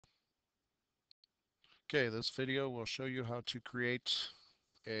Okay, this video will show you how to create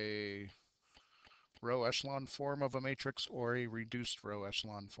a row echelon form of a matrix or a reduced row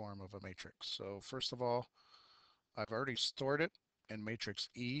echelon form of a matrix. So first of all, I've already stored it in matrix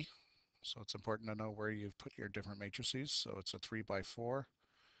E, so it's important to know where you've put your different matrices. So it's a 3 by 4.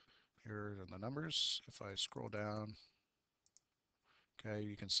 Here are the numbers. If I scroll down, okay,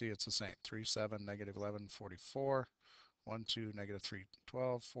 you can see it's the same. 3, 7, negative 11, 44, 1, 2, negative 3,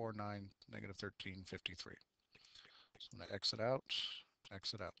 12, 4, 9, negative 13, 53. So I'm going to exit out,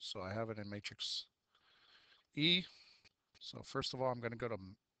 exit out. So I have it in matrix E. So first of all, I'm going to go to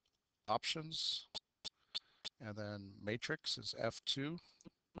options, and then matrix is F2,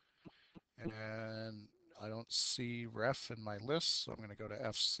 and I don't see ref in my list, so I'm going to go to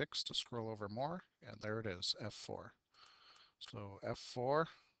F6 to scroll over more, and there it is, F4. So F4,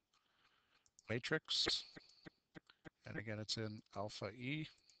 matrix, and again it's in alpha E.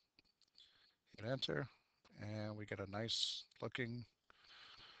 Hit enter, and we get a nice looking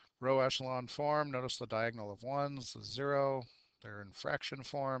row echelon form. Notice the diagonal of ones, the 0. They're in fraction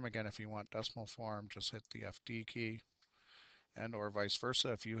form. Again, if you want decimal form, just hit the FD key. And or vice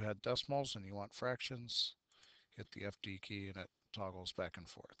versa. If you had decimals and you want fractions, hit the FD key and it toggles back and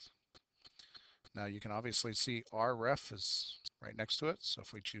forth. Now you can obviously see Rref is right next to it. So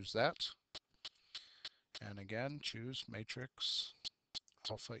if we choose that, and again, choose matrix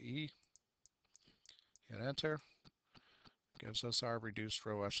alpha E, hit enter, gives us our reduced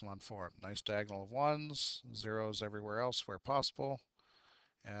row echelon form. Nice diagonal of ones, zeros everywhere else where possible,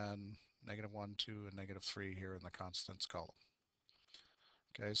 and negative 1, 2, and negative 3 here in the constants column.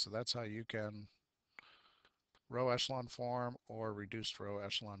 Okay, so that's how you can row echelon form or reduced row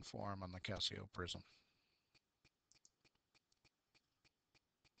echelon form on the Casio Prism.